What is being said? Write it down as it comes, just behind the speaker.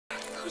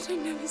thought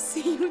I'd never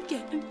see you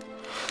again.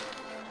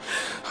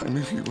 I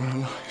knew you were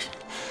alive.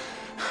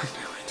 I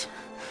knew it.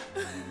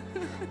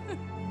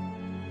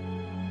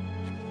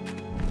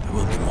 There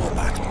will be more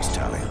battles,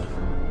 Talion.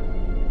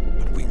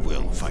 But we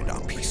will find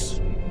our peace.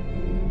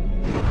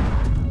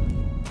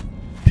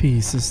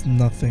 Peace is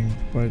nothing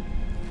but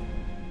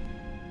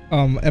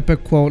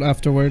epic quote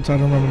afterwards. I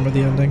don't remember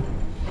the ending.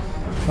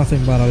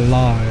 Nothing but a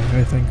lie,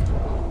 I think.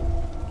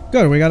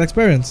 Good, we got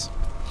experience.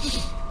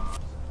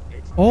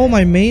 Oh,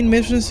 my main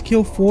mission is to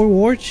kill 4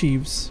 war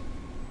chiefs.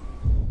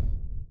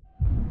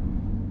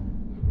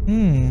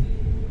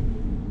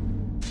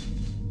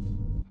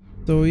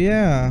 So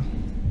yeah.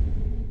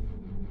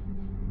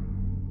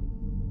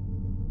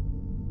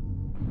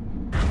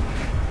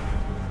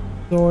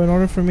 So in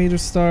order for me to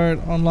start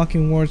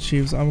unlocking war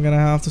chiefs, I'm gonna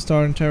have to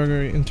start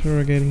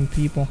interrogating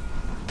people.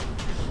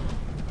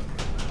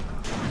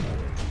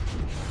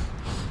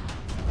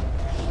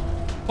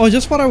 Oh,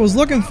 just what I was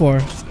looking for.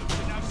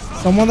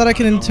 Someone that I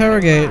can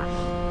interrogate.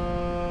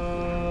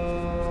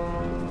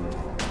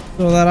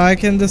 So that I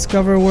can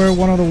discover where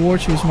one of the war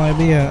chiefs might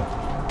be at.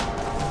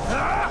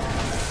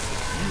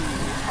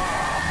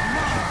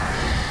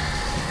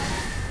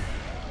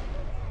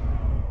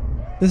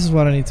 This is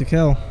what I need to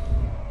kill.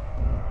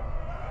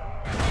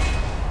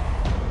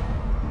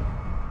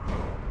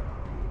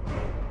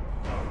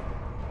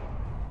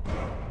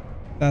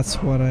 That's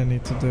what I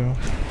need to do.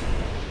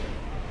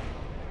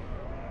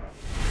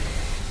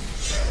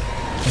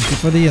 Thank you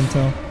for the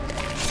intel.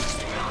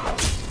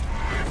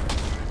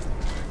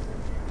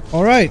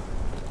 Alright.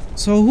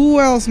 So who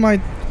else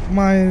might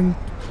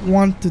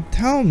want to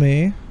tell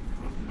me?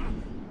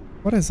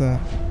 What is that?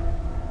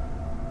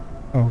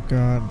 Oh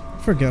god.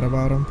 Forget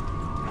about him.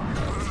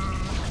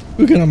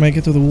 We're gonna make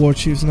it to the war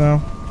chiefs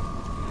now.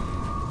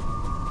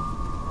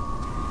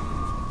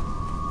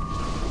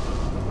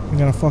 I'm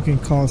gonna fucking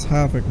cause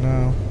havoc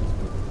now.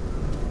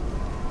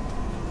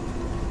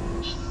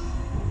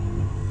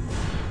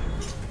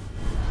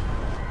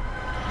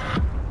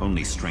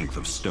 Only strength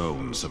of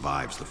stone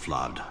survives the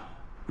flood.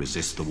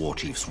 Resist the war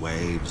chief's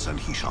waves, and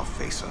he shall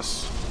face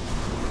us.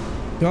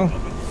 Go.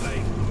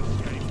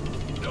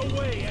 No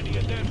way any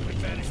of them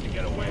could manage to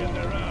get away on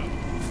their own.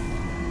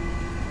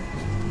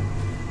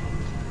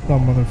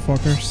 Dumb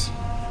motherfuckers.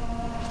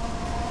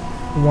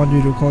 I want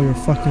you to call your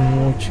fucking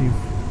war chief.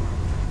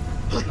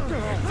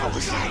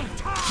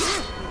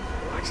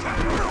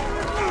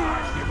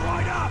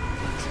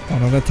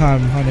 One at a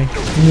time, honey.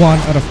 One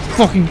at a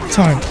fucking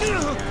time.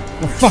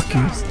 Well, fuck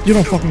you. You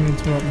don't fucking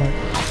interrupt my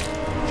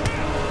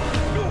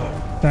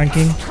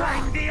tanking.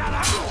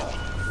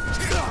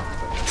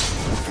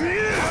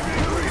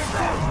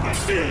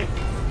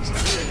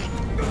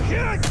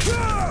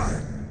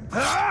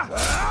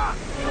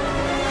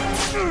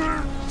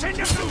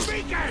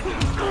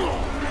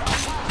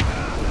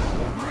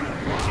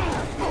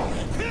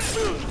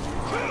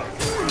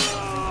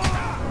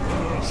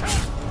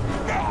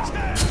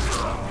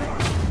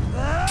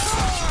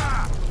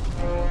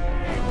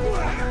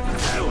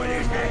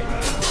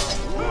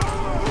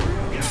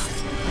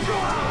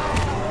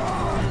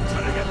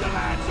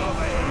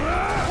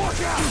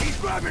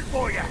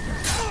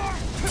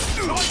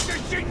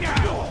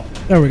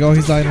 There we go,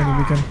 he's dying on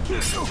the weekend.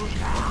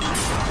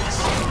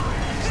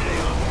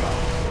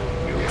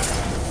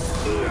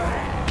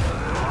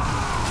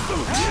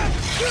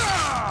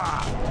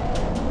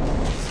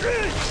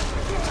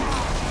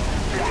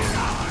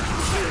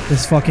 This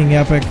is fucking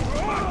epic.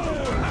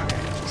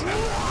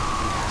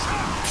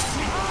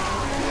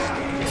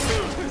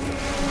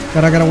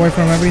 Gotta get away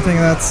from everything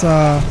that's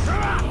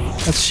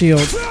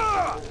shield.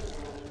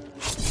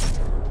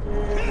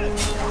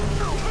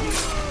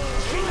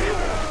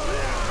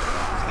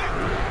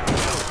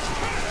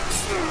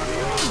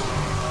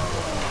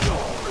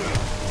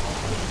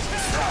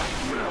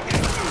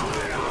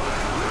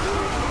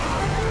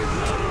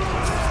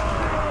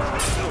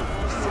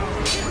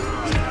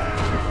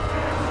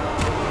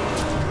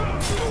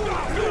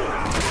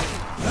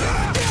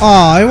 Oh,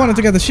 I wanted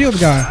to get the shield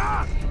guy.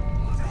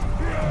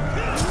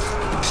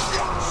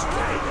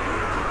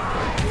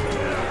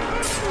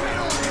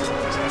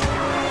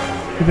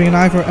 Keeping an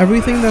eye for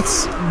everything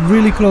that's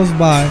really close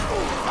by.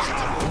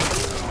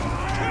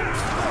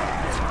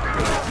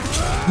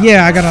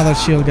 Yeah, I got another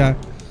shield guy.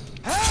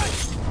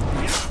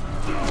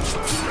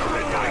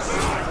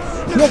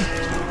 Nope.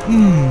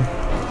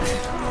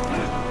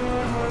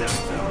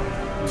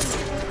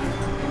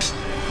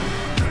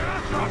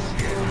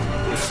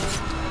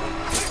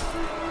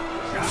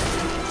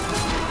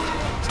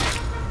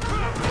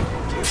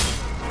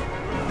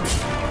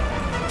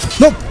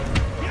 Nope.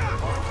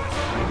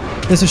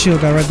 There's a shield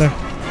guy right there.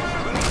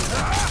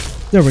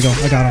 There we go.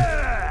 I got him.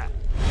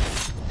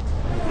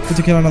 Need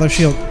to kill another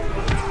shield.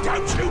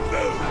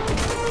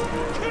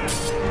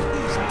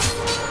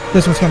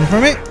 This one's coming for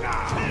me.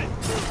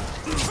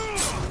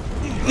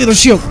 Little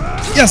shield.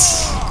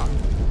 Yes.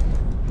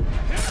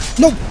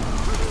 Nope.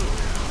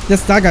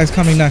 Yes, that guy's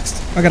coming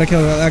next. I gotta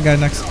kill that guy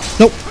next.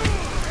 Nope.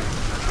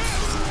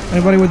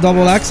 Anybody with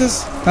double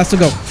axes has to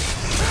go.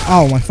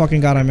 Oh my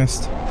fucking god! I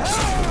missed.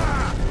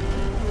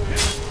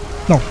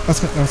 No, that was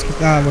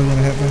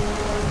gonna hit me.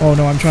 Oh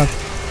no, I'm trapped.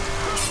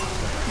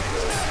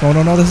 Oh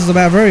no, this is a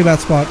very bad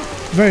spot.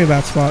 Very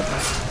bad spot.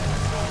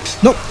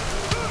 Nope.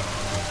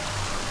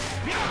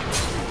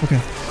 Okay.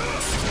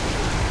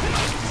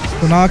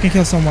 So now I can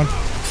kill someone.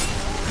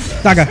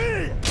 That guy.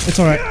 It's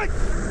alright.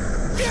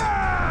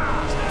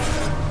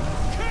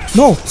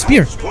 No!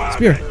 Spear!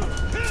 Spear.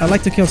 I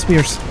like to kill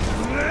spears.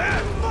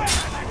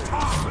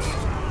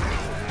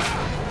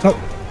 No.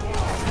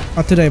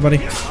 Not today, buddy.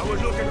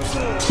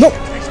 No!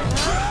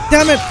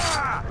 Damn it!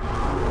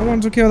 I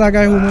wanted to kill that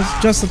guy who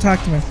almost just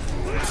attacked me.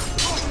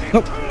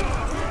 Nope.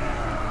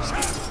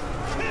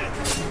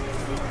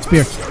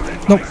 Spear.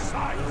 Nope.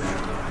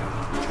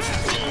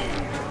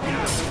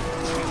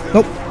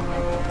 Nope.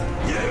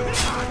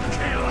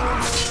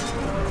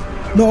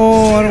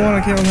 No, I don't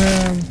want to kill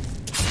him.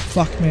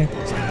 Fuck me.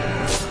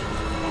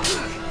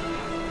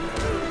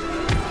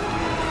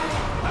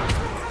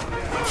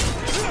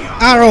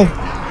 Arrow!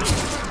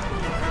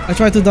 I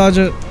tried to dodge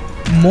it.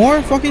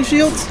 More fucking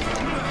shields?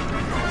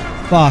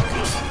 Fuck.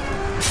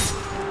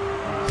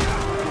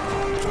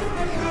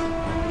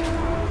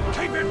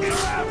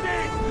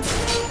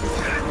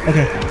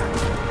 Okay.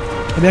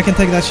 Maybe I can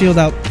take that shield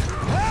out.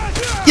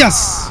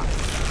 Yes!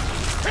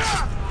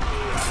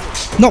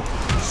 Nope.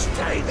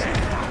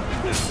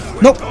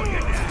 Nope.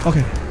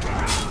 Okay.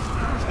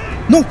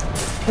 No!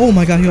 Oh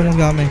my god, he almost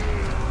got me.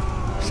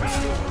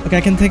 Okay,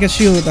 I can take a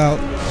shield out.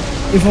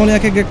 If only I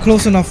could get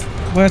close enough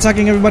by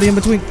attacking everybody in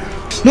between.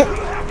 No!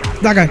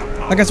 That guy.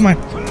 That guy's mine.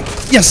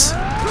 Yes!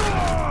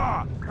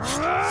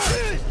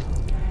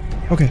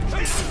 Okay.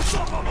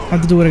 I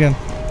have to do it again.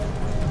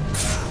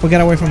 We'll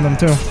get away from them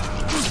too.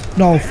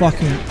 No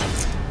fucking...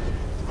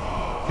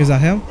 Is that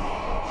him?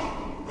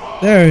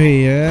 There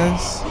he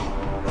is.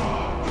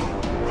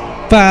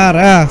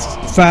 Badass.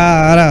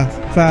 Badass.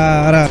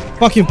 Badass.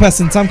 Fuck you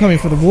peasants, I'm coming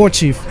for the war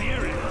chief.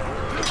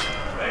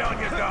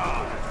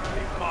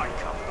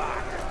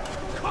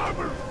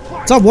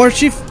 What's up, war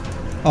chief?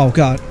 Oh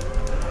god.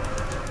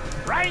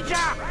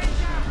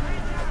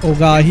 Oh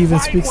god, he even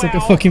speaks like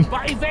a fucking...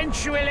 But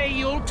eventually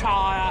you'll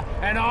tire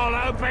and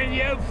I'll open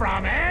you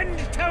from end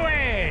to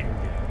end.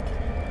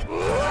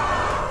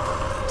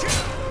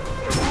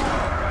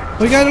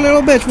 We got a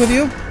little bitch with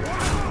you.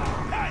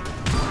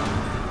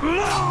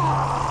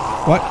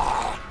 What?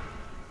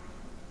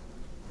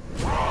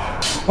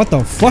 What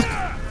the fuck?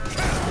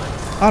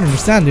 I don't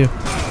understand you.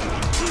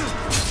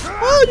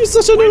 Oh, you're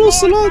such a little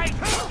slut.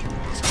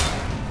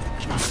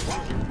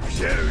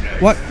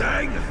 What?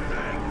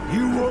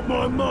 You want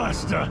my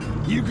master?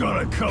 You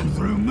gotta come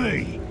through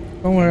me.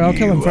 Don't worry, I'll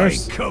kill him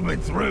first. You ain't coming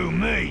through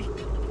me.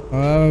 I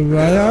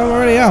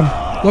already am.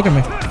 Look at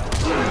me.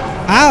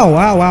 Ow,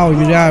 ow, ow.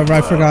 Yeah,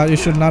 I forgot. You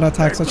should not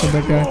attack such a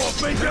big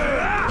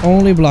guy.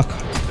 Only block.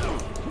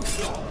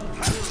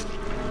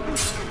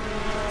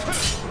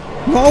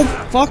 No,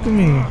 fuck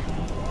me.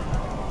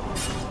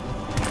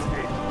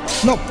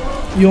 Nope.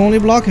 You only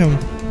block him.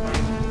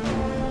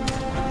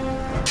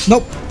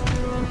 Nope.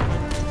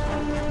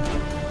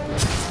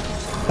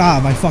 Ah,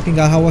 my fucking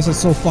god. How was it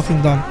so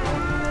fucking dumb?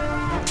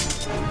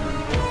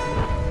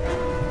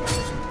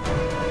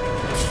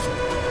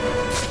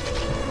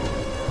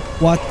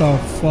 What the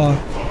fuck?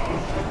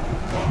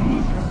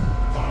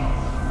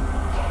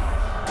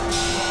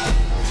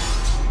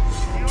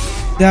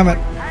 Damn it.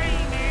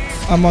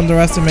 I'm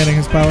underestimating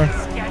his power.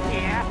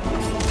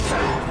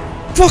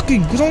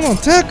 Fucking don't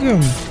attack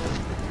him!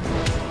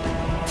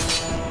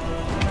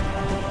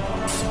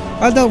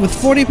 I dealt with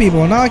 40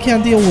 people, now I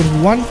can't deal with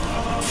one.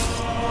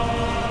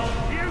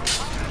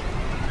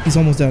 He's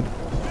almost dead.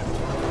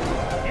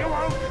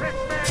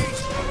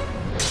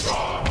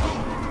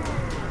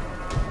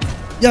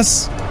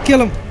 Yes!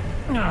 Kill him!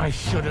 I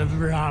should have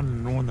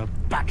run when the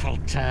battle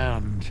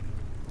turned.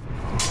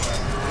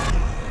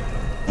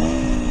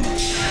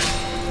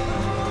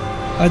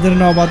 I didn't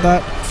know about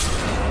that.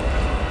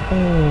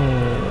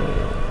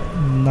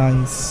 Oh,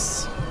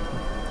 nice.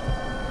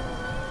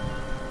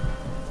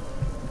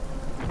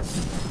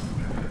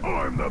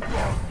 I'm the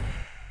boss.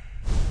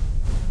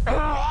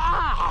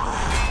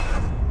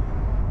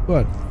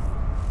 Good.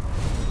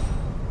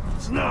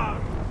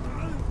 Snap.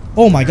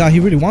 Oh my god, he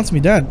really wants me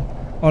dead.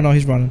 Oh no,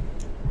 he's running.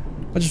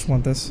 I just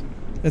want this.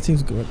 That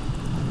seems good.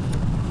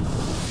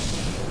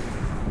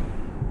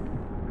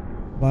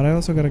 But I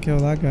also gotta kill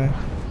that guy.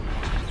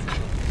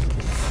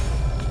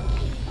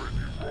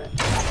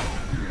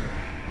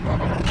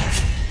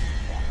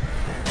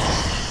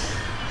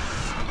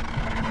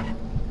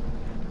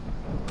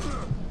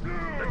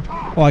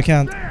 Oh, I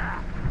can't.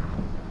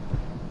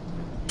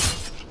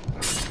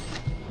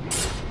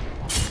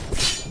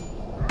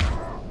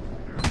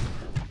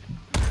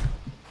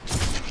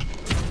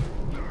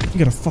 You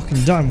gotta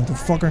fucking die,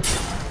 motherfucker.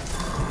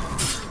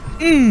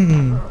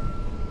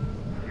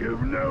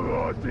 You've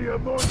no idea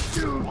my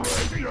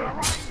skills, Ranger.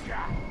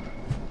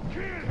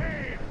 Kill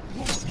him.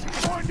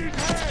 Find his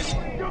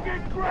head. You'll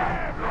get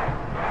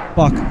grabbed.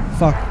 Fuck,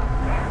 fuck.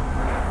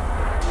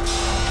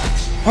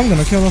 I'm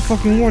gonna kill the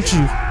fucking war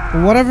chief.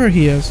 Or whatever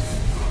he is.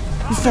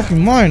 He's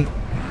fucking mine.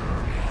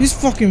 He's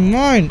fucking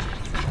mine.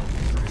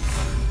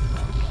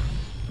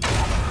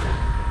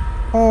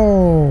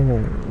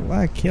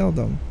 I killed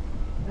him.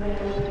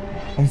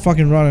 I'm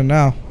fucking running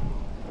now.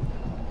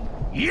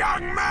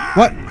 Young man!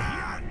 What?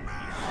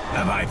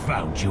 Have I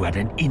found you at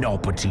an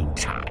inopportune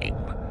time?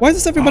 Why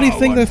does everybody How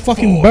think that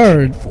fucking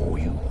unfortunate bird? For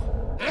you.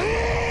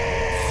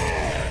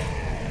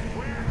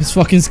 This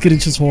fucking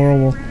Skittish is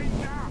horrible.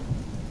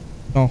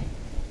 Oh,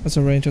 that's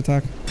a range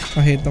attack.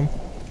 I hate them.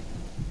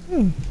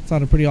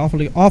 Sounded pretty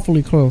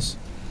awfully close.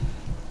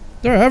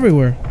 They're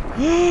everywhere.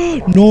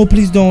 No,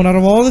 please don't. Out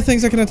of all the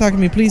things that can attack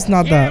me, please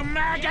not that.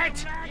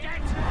 Maggot!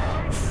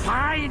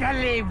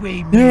 Finally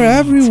we meet. They're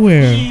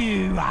everywhere.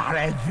 You are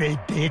every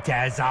bit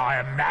as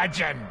I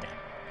imagined.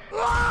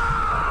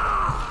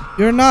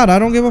 You're not. I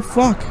don't give a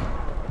fuck.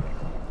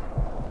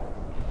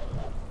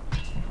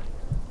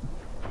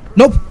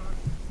 Nope.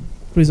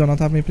 Please don't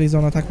attack me. Please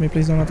don't attack me.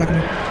 Please don't attack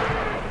me.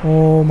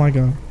 Oh my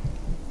god.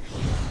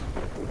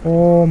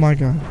 Oh my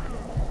god.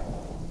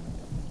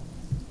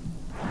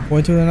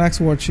 Going to the next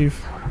war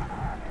chief.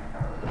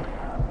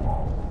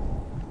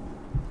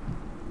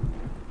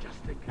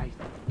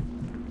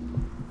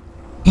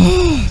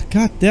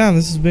 God damn,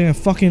 this has been a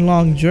fucking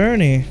long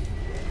journey.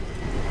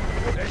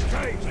 There's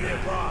caves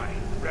nearby.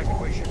 Reckon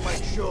we should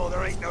make sure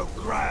there ain't no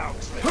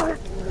crowds.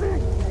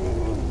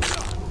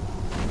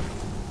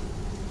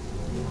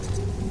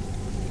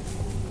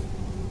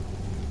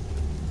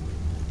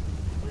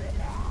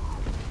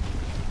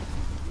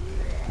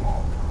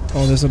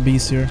 Oh, there's a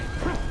beast here.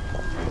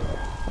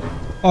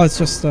 Oh, it's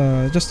just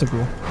a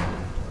ghoul.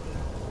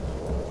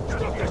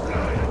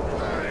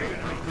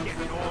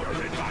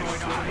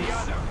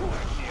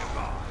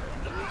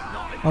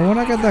 I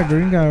wanna get that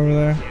green guy over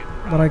there,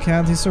 but I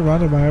can't. He's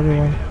surrounded by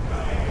everyone.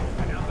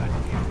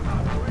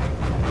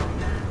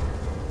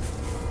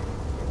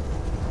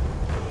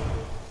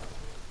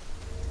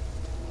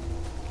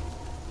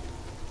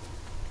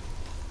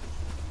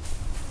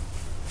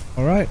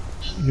 All right,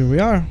 here we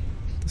are.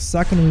 The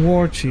second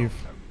war chief.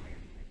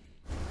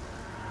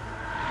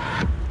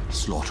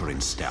 Slaughter in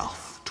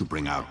stealth to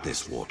bring out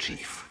this war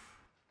chief.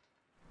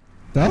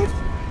 That?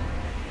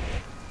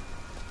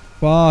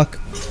 Fuck.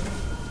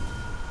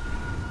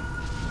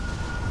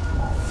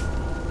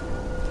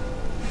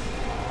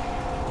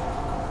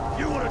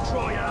 You want to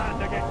try your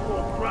hand against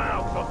more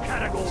crowds or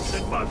cannibals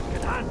than most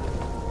can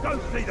handle? Go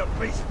see the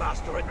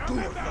Beastmaster at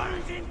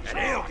Doorfang, and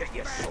he'll get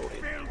you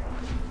sorted.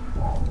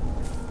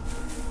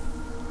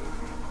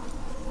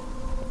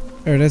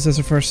 There it is. There's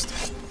a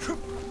first.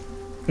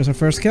 There's a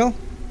first kill.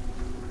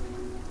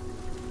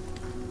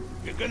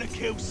 You're gonna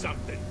kill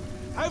something.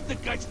 Have the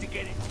guts to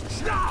get it.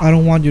 I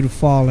don't want you to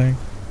falling.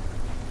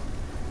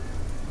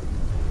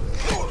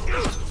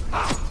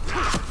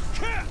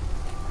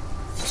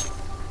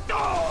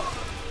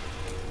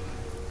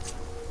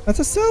 That's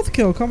a stealth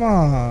kill. Come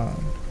on.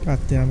 God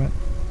damn it.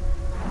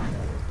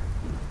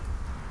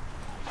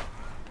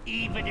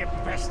 Even if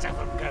best of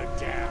them go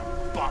down,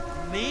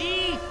 but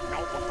me?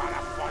 Not without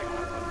a fight.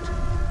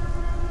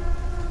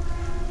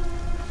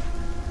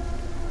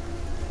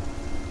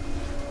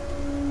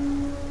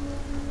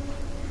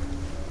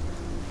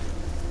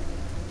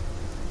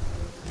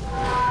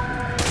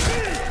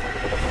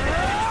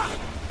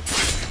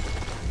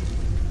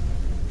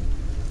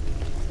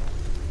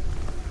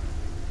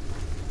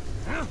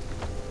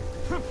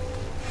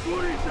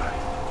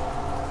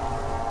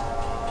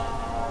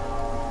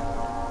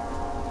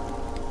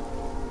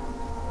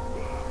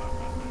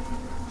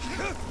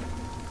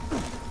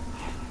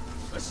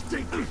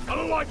 I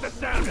don't like the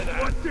sound of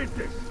that. What did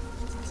this?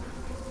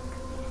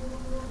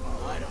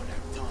 Oh, I don't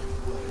have time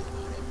to worry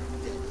about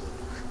it.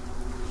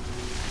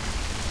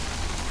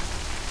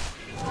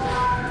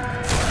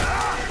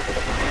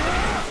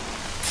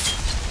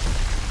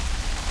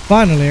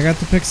 Finally, I got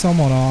to pick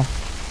someone off.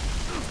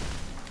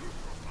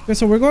 Okay,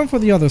 so we're going for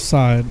the other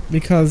side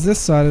because this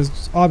side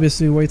is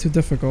obviously way too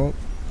difficult.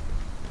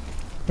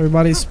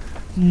 Everybody's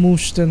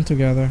smooshed in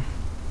together.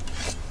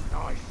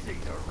 I see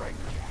the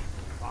ranger.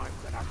 I'm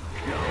gonna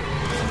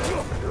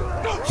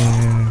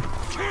Yeah.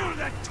 kill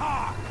the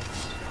tar.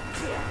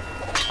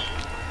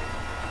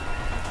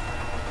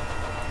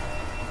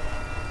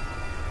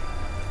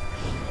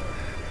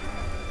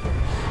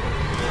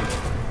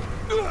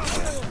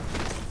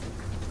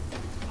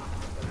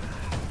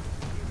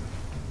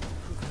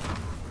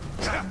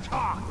 That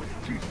tar was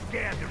too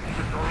scared to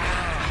stick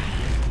around.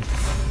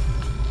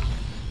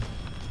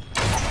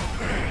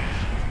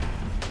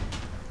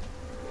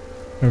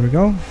 There we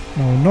go.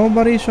 No,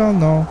 nobody shall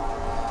know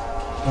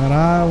that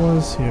I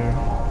was here.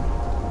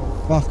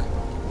 Fuck.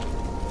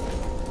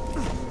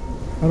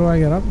 How do I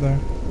get up there?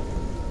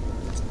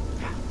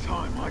 That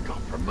time I got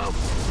promoted.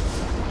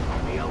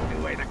 The only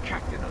way the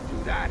captain will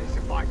do that is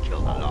if I kill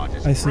the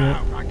largest I see it.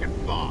 crowd I can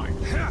find.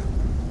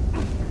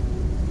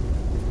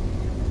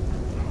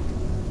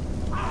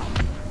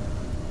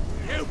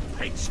 You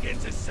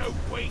pigskins are so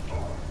weak.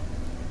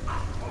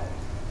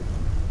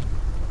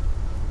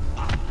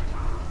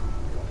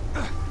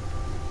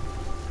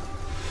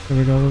 There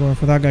we go. We're going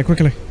for that guy.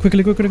 Quickly.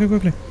 Quickly, quickly, quickly,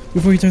 quickly.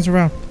 Before he turns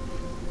around.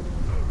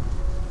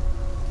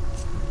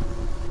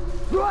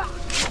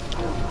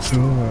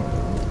 Sure.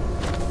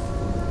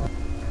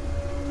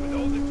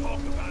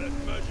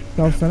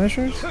 Self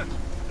finishers?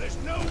 There's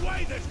no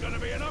way there's gonna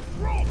be enough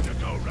grog to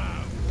go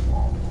round.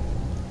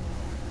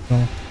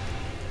 No.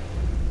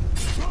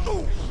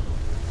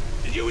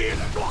 Did you hear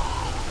that?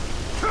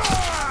 There,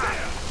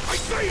 I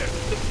say it.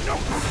 No.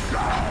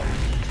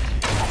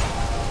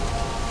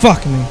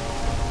 Fuck me.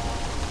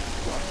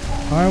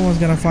 Everyone's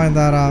gonna find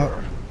that out.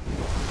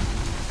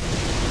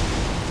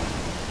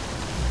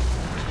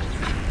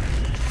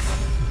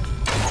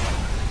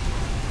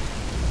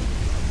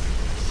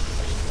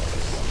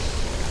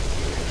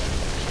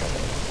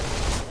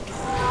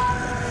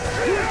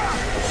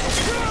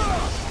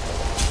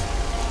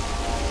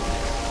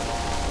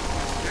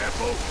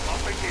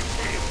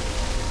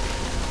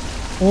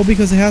 All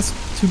because it has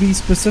to be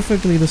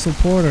specifically the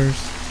supporters.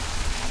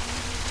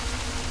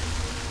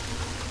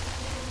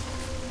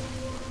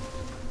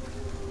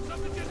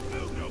 Something just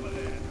moved over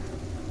there.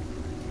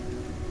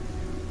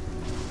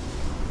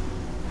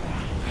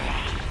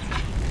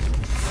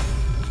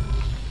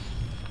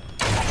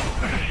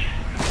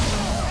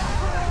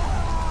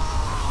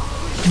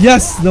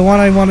 Yes, the one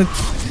I wanted.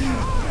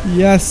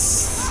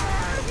 Yes.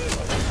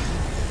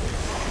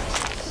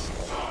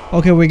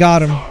 Okay, we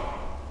got him.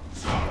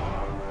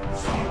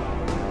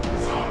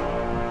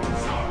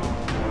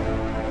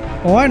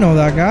 Oh, I know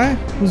that guy.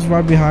 Who's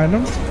right behind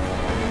him?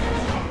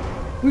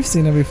 We've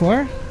seen him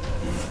before.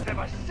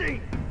 Never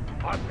seen.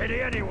 I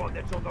pity anyone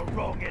that's on the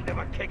wrong end of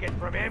a kicking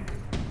from him.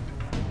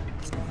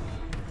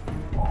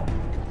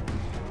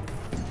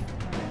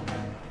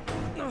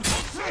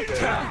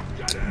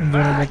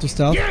 Invulnerable to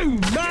stealth. You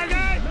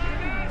maggot!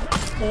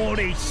 All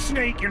this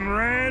sneaking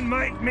round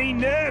make me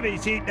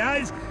nervous, it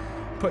does.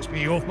 Puts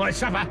me off my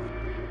supper.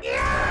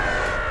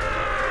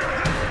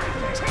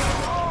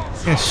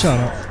 Yeah, shut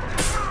up.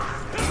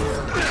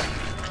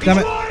 Damn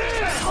it.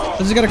 I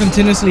just gotta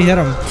continuously hit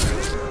him.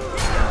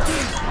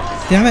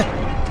 Damn it.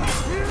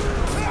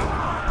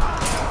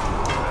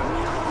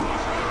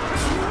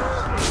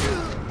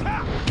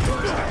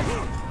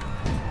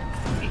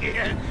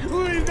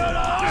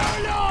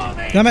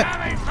 Damn it.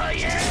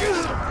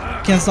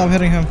 Can't stop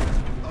hitting him.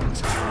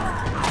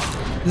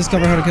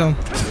 Discover how to kill him.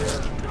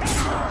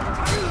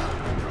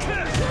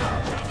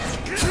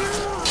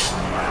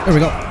 There we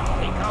go.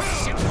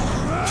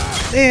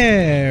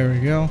 There we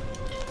go.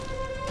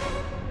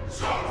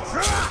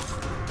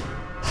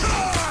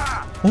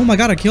 Oh my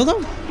god, I killed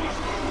him?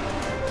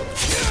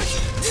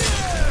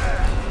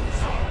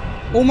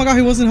 Oh my god,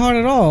 he wasn't hard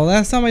at all.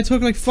 Last time I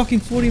took like fucking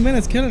 40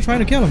 minutes trying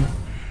to kill him.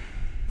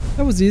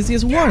 That was the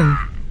easiest one.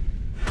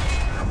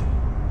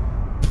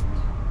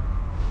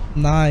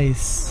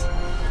 Nice.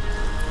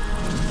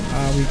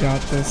 Ah, we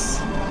got this.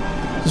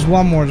 Just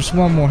one more,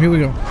 Here we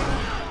go.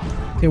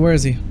 Okay, where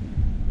is he?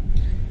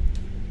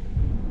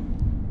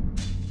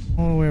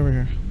 All the way over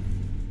here.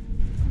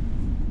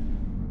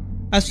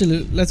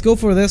 Actually, let's go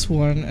for this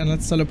one and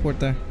let's teleport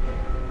there.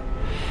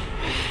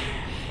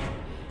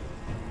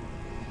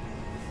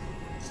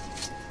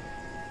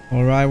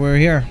 Alright, we're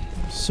here.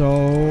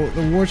 So,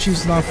 the war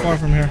chief's not far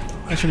from here.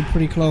 Actually,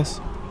 pretty close.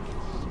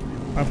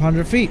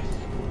 500 feet.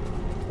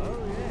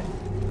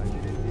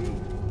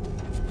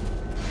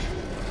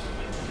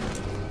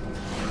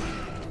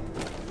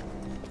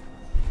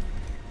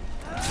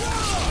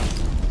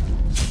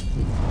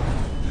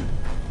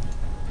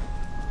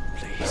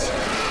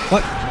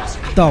 What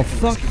the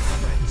fuck?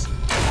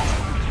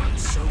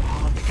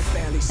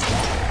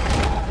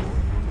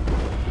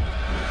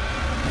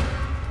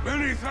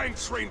 Many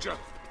thanks, Ranger.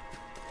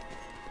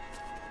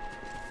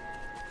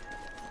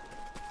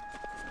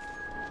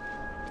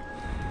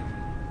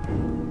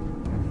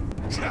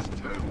 Just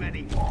too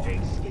many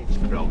big skits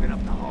clogging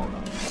up the hole.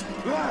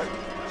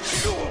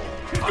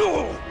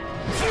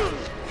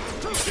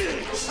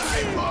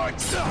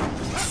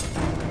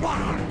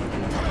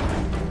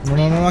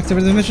 No,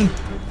 activate the mission.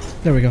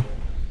 There we go.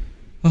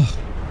 Oh,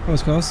 that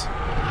was close.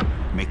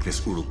 Make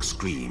this Uruk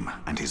scream,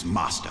 and his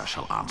master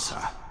shall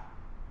answer.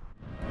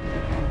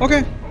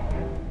 Okay.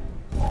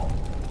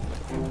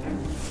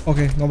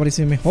 Okay, nobody's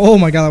seeing me. Oh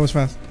my god, that was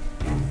fast.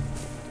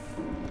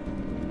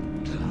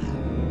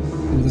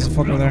 Ooh, there's a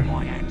fucker there.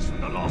 My hands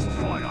from the last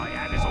fight I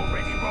had is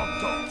already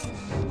robbed off.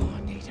 I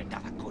need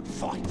another good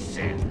fight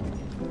soon.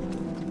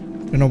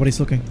 And nobody's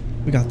looking.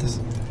 We got this.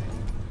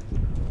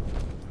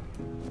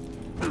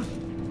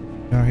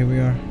 Yeah, here we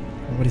are.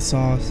 Nobody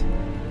saw us.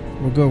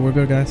 We're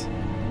good, guys.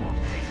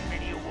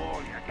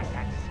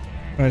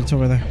 Right, it's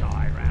over there.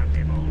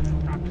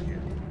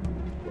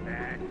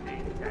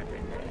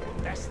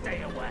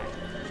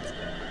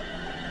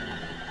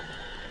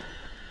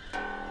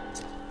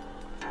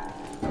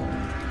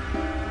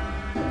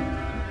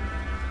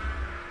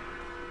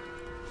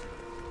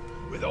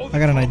 I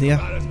got an idea.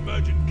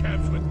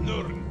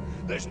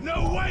 There's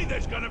no way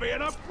there's gonna be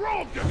enough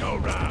grog to go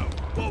round.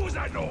 What was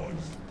that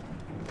noise?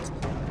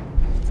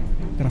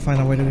 Gotta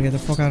find a way to get the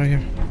fuck out of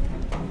here.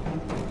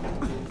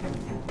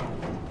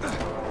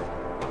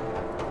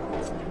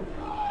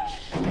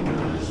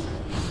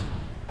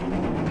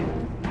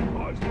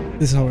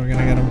 This is how we're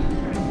gonna get him.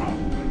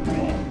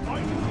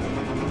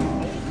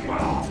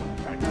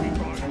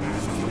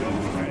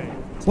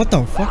 What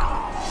the fuck?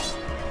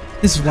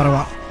 This is what I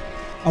want.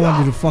 I want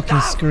you to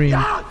fucking scream.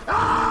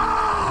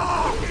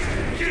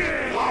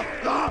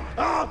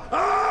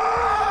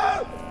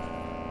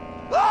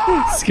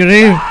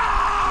 Scream!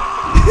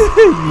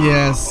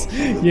 Yes,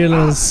 you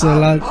little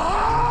salad.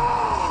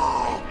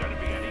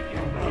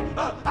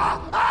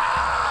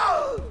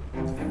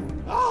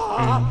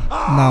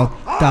 Now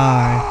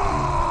die.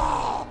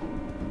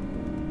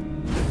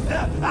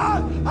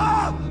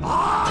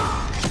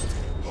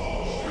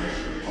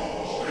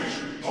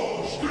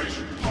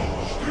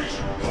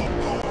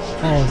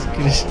 Oh,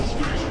 gosh.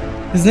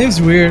 His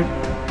name's weird.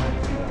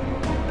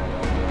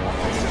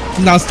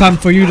 Now it's time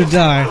for you to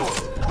die.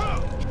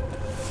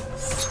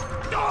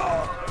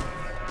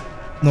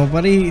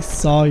 Nobody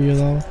saw you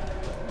though.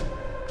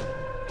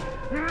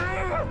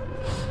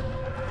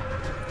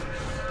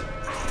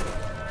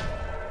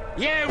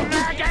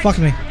 Fuck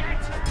me.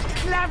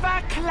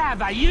 Clever,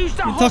 clever. Use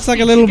the He talks like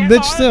a little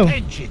bitch too.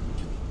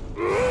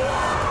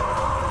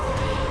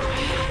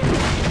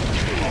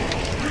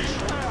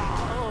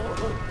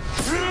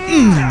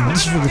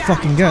 This is what you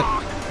fucking get.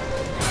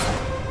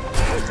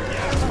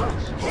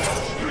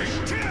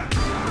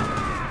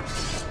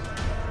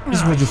 This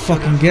is what you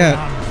fucking get.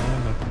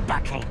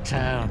 Battle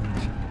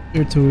turned.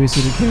 You're too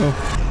easy to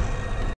kill.